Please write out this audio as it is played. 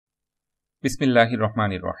বিসমিল্লাহির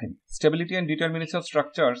রহমানির রহিম। Stability and ডিটারমিনেসি of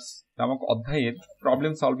structures নামক অধ্যায়ের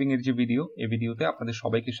প্রবলেম সলভিং এর যে ভিডিও, এই ভিডিওতে আপনাদের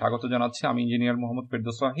সবাইকে স্বাগত জানাচ্ছি। আমি ইঞ্জিনিয়ার মোহাম্মদ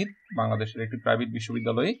ফেরদৌস ওয়াহিদ, বাংলাদেশের একটি প্রাইভেট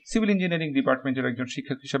বিশ্ববিদ্যালয়ে সিভিল ইঞ্জিনিয়ারিং ডিপার্টমেন্টের একজন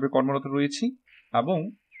শিক্ষক হিসেবে কর্মরত রয়েছি এবং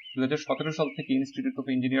 2017 সাল থেকে ইনস্টিটিউট অফ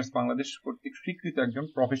ইঞ্জিনিয়ার্স বাংলাদেশ কর্তৃক স্বীকৃত একজন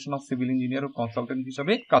প্রফেশনাল সিভিল ইঞ্জিনিয়ার ও কনসালটেন্ট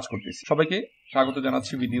হিসেবে কাজ করতেছি। সবাইকে স্বাগত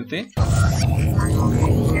জানাচ্ছি ভিডিওতে।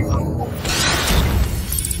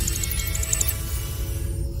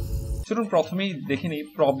 চলুন প্রথমেই দেখে নিই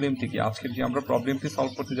প্রবলেমটি কি। আজকের যে আমরা প্রবলেমটি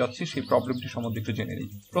সলভ করতে যাচ্ছি সেই প্রবলেমটি সম্বন্ধে একটু জেনে নিই।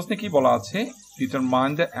 প্রশ্নে কি বলা আছে?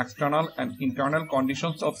 Determine the external and internal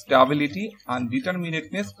conditions of stability and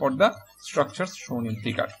ডিটারমিনেটনেস for the structures শোন ইন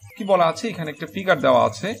ফিগার। কি বলা আছে? এখানে একটা ফিগার দেওয়া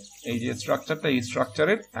আছে। এই যে স্ট্রাকচারটা, এই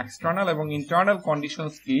স্ট্রাকচারের এক্সটার্নাল এবং ইন্টারনাল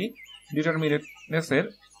কন্ডিশনস কি, ডিটারমিনেটনেসের,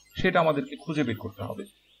 সেটা আমাদেরকে খুঁজে বের করতে হবে।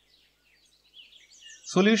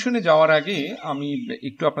 সলিউশনে যাওয়ার আগে আমি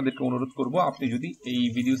একটু আপনাদেরকে অনুরোধ করব, আপনি যদি এই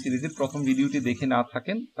ভিডিও সিরিজের প্রথম ভিডিওটি দেখে না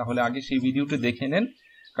থাকেন তাহলে আগে সেই ভিডিওটি দেখে নেন।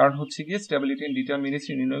 কারণ হচ্ছে গিয়ে স্টেবিলিটি এন্ড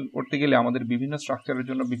ডিটারমিনেসি নির্ণয় করতে গেলে আমাদের বিভিন্ন স্ট্রাকচারের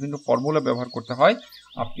জন্য বিভিন্ন ফর্মুলা ব্যবহার করতে হয়।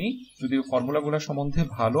 আপনি যদি ফর্মুলাগুলো সম্বন্ধে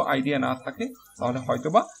ভালো আইডিয়া না থাকে তাহলে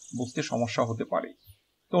হয়তোবা বুঝতে সমস্যা হতে পারে।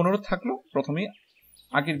 তো অনুরোধ থাকলো প্রথমে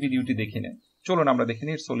আগের ভিডিওটি দেখে নেন। চলুন আমরা দেখে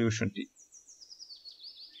নিই এর সলিউশনটি।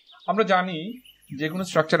 আমরা জানি যে কোনো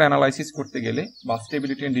স্ট্রাকচার অ্যানালাইসিস করতে গেলে বা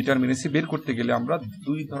স্টেবিলিটি এন্ড ডিটারমিনেসি বের করতে গেলে আমরা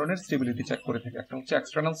দুই ধরনের স্টেবিলিটি চেক করে থাকি। একটা হচ্ছে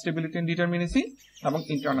এক্সটার্নাল স্টেবিলিটি এন্ড ডিটারমিনেসি এবং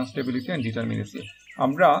ইন্টারনাল স্টেবিলিটি এন্ড ডিটারমিনেসি।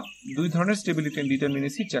 আমরা দুই ধরনের স্টেবিলিটি এন্ড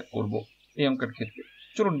ডিটারমিনেসি চেক করব এই অঙ্কের ক্ষেত্রে।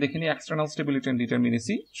 চলুন দেখে নিই এক্সটার্নাল স্টেবিলিটি এন্ড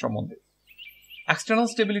ডিটারমিনেসি সম্বন্ধে। এক্সটার্নাল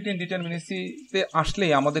স্টেবিলিটি এন্ড ডিটারমিনেসিতে আসলে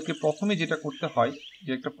আমাদেরকে প্রথমে যেটা করতে হয়,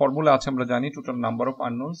 যে একটা ফর্মুলা আছে আমরা জানি, total number of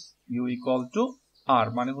unknown's you equal to আর,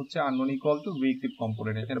 মানে হচ্ছে unknown equal to reactive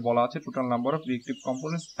component. এখানে বলা আছে total number of reactive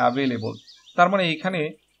components available. তার মানে এখানে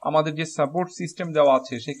আমাদের যে সাপোর্ট সিস্টেম দেওয়া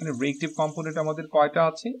আছে সেখানে রিয়েক্টিভ কম্পোনেন্ট আমাদের কয়টা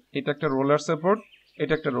আছে? এটা একটা রোলার সাপোর্ট,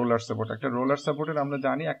 এটা একটা রোলার সাপোর্ট। একটা রোলার সাপোর্টের আমরা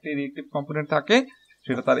জানি একটা রিয়েক্টিভ কম্পোনেন্ট থাকে,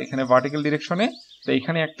 সেটা তার এখানে ভার্টিক্যাল ডিরেকশনে। তো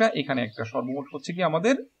এখানে একটা, সর্বমোট হচ্ছে কি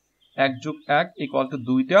আমাদের 1+1 ইকুয়াল টু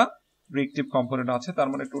 2টা রিয়েক্টিভ কম্পোনেন্ট আছে। তার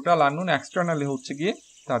মানে টোটাল আননোন এক্সটার্নালি হচ্ছে গিয়ে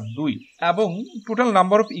তার 2, এবং total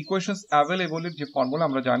number of equations available এর যে ফর্মুলা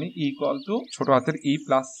আমরা জানি ই ইকুয়াল টু ছোট হাতের ই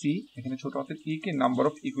প্লাস সি। এখানে ছোট হাতের ই কে নাম্বার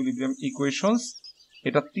অফ ইকুইলিব্রিয়াম ইকুয়েশনস,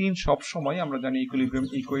 এটা 3 সব সময় আমরা জানি। ইকুইলিব্রিয়াম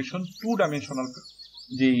ইকুয়েশন 2 ডাইমেনশনাল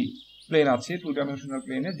যেই প্লেন আছে, 2 ডাইমেনশনাল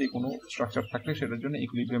প্লেনে যে কোনো স্ট্রাকচার থাকলে সেটার জন্য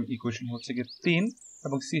ইকুইলিব্রিয়াম ইকুয়েশন হচ্ছে গিয়ে 3,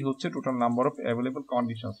 এবং সি হচ্ছে total number of available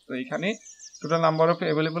conditions. তো এখানে total number of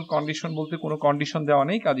available condition বলতে কোনো কন্ডিশন দেওয়া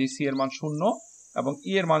নেই, কাজেই সি এর মান 0 এবং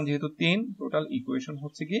ই এর মান যেহেতু 3, টোটাল ইকুয়েশন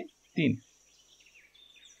হচ্ছে কি 3।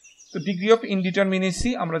 তো ডিগ্রি অফ ইনডিটারমিনেসি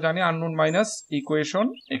আমরা জানি আননোন মাইনাস ইকুয়েশন।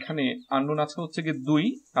 এখানে আননোন আছে হচ্ছে কি 2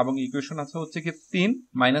 এবং ইকুয়েশন আছে হচ্ছে কি 3,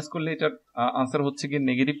 মাইনাস করলে এটার আনসার হচ্ছে কি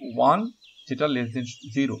 -1, যেটা লেস দেন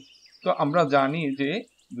 0। তো আমরা জানি যে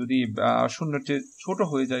যদি শূন্যের চেয়ে ছোট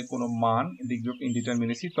হয়ে যায় কোনো মান ডিগ্রি অফ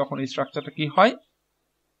ইনডিটারমিনেসি, তখন এই স্ট্রাকচারটা কি হয়?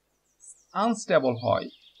 আনস্টেবল হয়।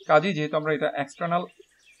 কাজেই যেহেতু আমরা এটা এক্সটার্নাল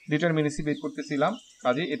ডিটারমিনেসি বের করতেছিলাম,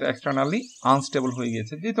 কাজে এটা এক্সটার্নালি আনস্টেবল হয়ে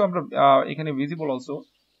গেছে। যেহেতু আমরা এখানে ভিজিবল অলসো,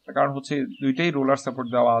 কারণ হচ্ছে দুইটাই রোলার সাপোর্ট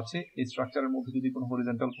দেওয়া আছে। এই স্ট্রাকচারের মধ্যে যদি কোনো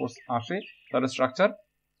হরিজন্টাল ফোর্স আসে তাহলে স্ট্রাকচার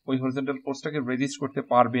ওই হরিজন্টাল ফোর্সটাকে রেজিস্ট করতে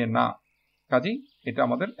পারবে না। কাজেই এটা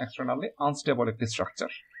আমাদের এক্সটার্নালি আনস্টেবল একটি স্ট্রাকচার।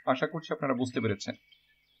 আশা করছি আপনারা বুঝতে পেরেছেন।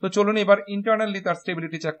 তো চলুন এবার ইন্টারনালি তার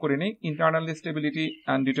স্টেবিলিটি চেক করে নেই। ইন্টারনালি স্টেবিলিটি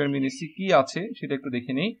অ্যান্ড ডিটারমিনেসি কি আছে সেটা একটু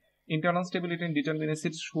দেখে নেই। ইন্টারনাল স্টেবিলিটি অ্যান্ড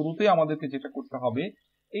ডিটারমিনেসির শুরুতে আমাদেরকে যেটা করতে হবে,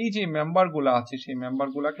 এই যে মেম্বারগুলো আছে সেই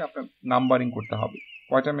মেম্বারগুলোকে আপনার নাম্বারিং করতে হবে।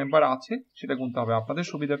 কয়টা মেম্বার আছে সেটা গুনতে হবে। আপনাদের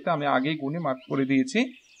সুবিধার্থে আমি আগেই গুনে মার্ক করে দিয়েছি,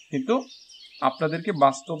 কিন্তু আপনাদেরকে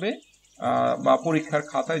বাস্তবে বা পরীক্ষার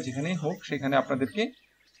খাতায় যেখানেই হোক সেখানে আপনাদেরকে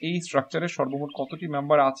এই স্ট্রাকচারের সর্বমোট কতটি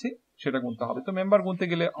মেম্বার আছে সেটা গুনতে হবে। তো মেম্বার গুনতে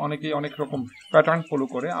গেলে অনেকেই অনেক রকম প্যাটার্ন ফলো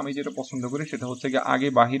করে। আমি যেটা পছন্দ করি সেটা হচ্ছে গিয়ে আগে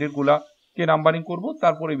বাহিরের গুলাকে নাম্বারিং করব,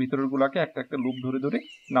 তারপরে ভিতরের গুলাকে একটা একটা লুপ ধরে ধরে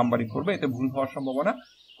নাম্বারিং করবো, এতে ভুল হওয়ার সম্ভাবনা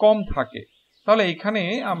কম থাকে। তাহলে এখানে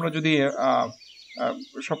আমরা যদি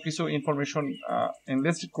সবকিছু ইনফরমেশন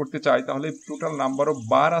ইনভেস্ট করতে চাই তাহলে টোটাল নাম্বার অফ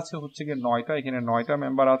বার আছে হচ্ছে গিয়ে 9টা। এখানে 9টা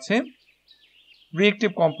মেম্বার আছে। Reactive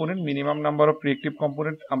component, minimum number of reactive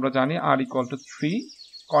component আমরা জানি আর ইকুয়াল টু 3।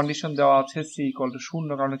 কন্ডিশন দেওয়া আছে সি ইকুয়াল টু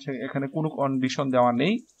 0, কারণ হচ্ছে এখানে কোনো কন্ডিশন দেওয়া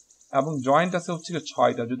নেই। এবং জয়েন্ট আছে হচ্ছে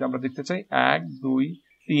 6টা। যদি আমরা দেখতে চাই 1, 2,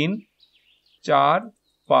 3, 4,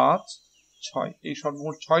 5, 6, এই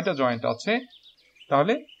সর্বমোট 6টা জয়েন্ট আছে।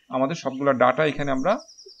 তাহলে আমাদের সবগুলা ডাটা এখানে আমরা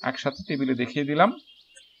একসাথে টেবিলে দেখিয়ে দিলাম।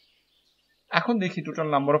 এখন দেখি টোটাল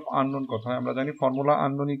নাম্বার অফ আননোন কত হয়। আমরা জানি formula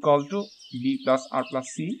unknown equal to B plus R plus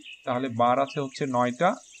C. তাহলে বার আছে হচ্ছে 9টা,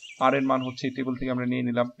 আর এর মান হচ্ছে টেবিল থেকে আমরা নিয়ে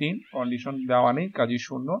নিলাম 3, কন্ডিশন দেওয়া নেই কাজেই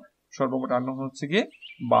 0, সর্বমোট আননোন হচ্ছে গিয়ে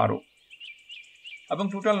 12। এবং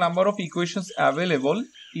total number of equations available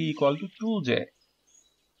E equal to 2j।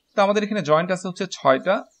 তো আমাদের এখানে জয়েন্ট আছে হচ্ছে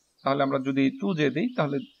 6টা, তাহলে আমরা যদি 2j দিই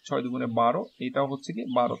তাহলে 6 দুগুণে 12, এটাও হচ্ছে কি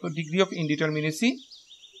 12। তো degree of ইনডিটারমিনেসি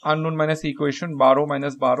unknown minus equation 12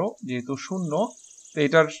 minus 12 যেহেতু 0, তো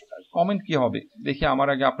এটার কমেন্ট কি হবে দেখি আমার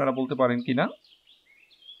আগে আপনারা বলতে পারেন কিনা।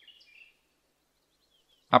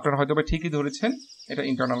 আপনারা হয়তো বা ঠিকই ধরেছেন, এটা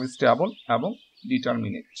ইন্টারনালি স্টেবল এবং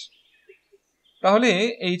ডিটারমিনেট। তাহলে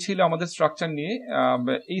এই ছিল আমাদের স্ট্রাকচার নিয়ে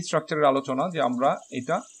এই স্ট্রাকচারের আলোচনা, যে আমরা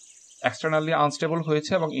এটা এক্সটার্নালি আনস্টেবল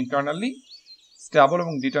হয়েছে এবং ইন্টারনালি স্টেবল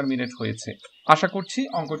এবং ডিটারমিনেট হয়েছে। আশা করছি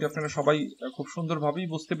অঙ্কটি আপনারা সবাই খুব সুন্দরভাবেই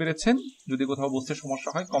বুঝতে পেরেছেন। যদি কোথাও বুঝতে সমস্যা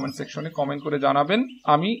হয় কমেন্ট সেকশনে কমেন্ট করে জানাবেন।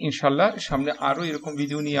 আমি ইনশাল্লাহ সামনে আরো এরকম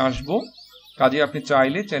ভিডিও নিয়ে আসব, কাজে আপনি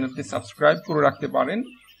চাইলে চ্যানেলটি সাবস্ক্রাইব করে রাখতে পারেন,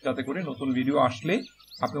 যাতে করে নতুন ভিডিও আসলে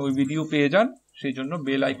আপনি ওই ভিডিও পেয়ে যান। সেই জন্য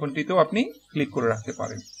বেল আইকনটিতেও আপনি ক্লিক করে রাখতে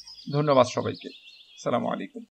পারেন। ধন্যবাদ সবাইকে। আসসালামু আলাইকুম।